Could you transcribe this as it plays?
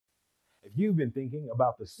If you've been thinking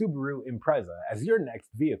about the Subaru Impreza as your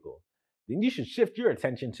next vehicle, then you should shift your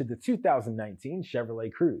attention to the 2019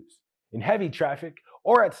 Chevrolet Cruze. In heavy traffic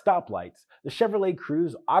or at stoplights, the Chevrolet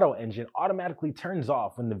Cruze auto engine automatically turns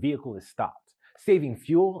off when the vehicle is stopped, saving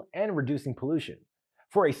fuel and reducing pollution.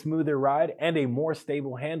 For a smoother ride and a more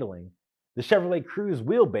stable handling, the Chevrolet Cruze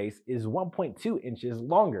wheelbase is 1.2 inches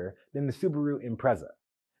longer than the Subaru Impreza.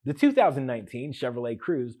 The 2019 Chevrolet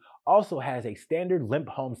Cruze also has a standard limp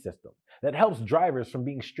home system that helps drivers from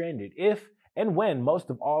being stranded if and when most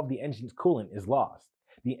of all of the engine's coolant is lost.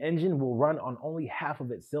 The engine will run on only half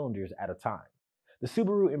of its cylinders at a time. The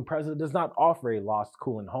Subaru Impreza does not offer a lost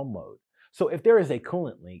coolant home mode, so if there is a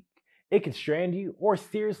coolant leak, it could strand you or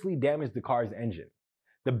seriously damage the car's engine.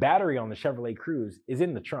 The battery on the Chevrolet Cruze is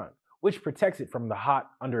in the trunk, which protects it from the hot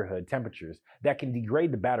underhood temperatures that can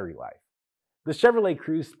degrade the battery life. The Chevrolet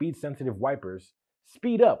Cruze speed-sensitive wipers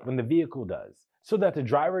speed up when the vehicle does, so that the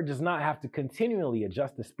driver does not have to continually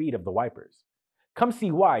adjust the speed of the wipers. Come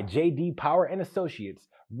see why J.D. Power and Associates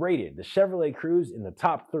rated the Chevrolet Cruze in the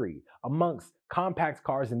top 3 amongst compact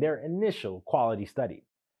cars in their initial quality study.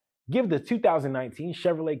 Give the 2019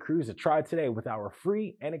 Chevrolet Cruze a try today with our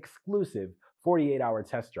free and exclusive 48-hour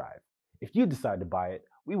test drive. If you decide to buy it,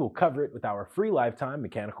 we will cover it with our free lifetime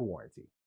mechanical warranty.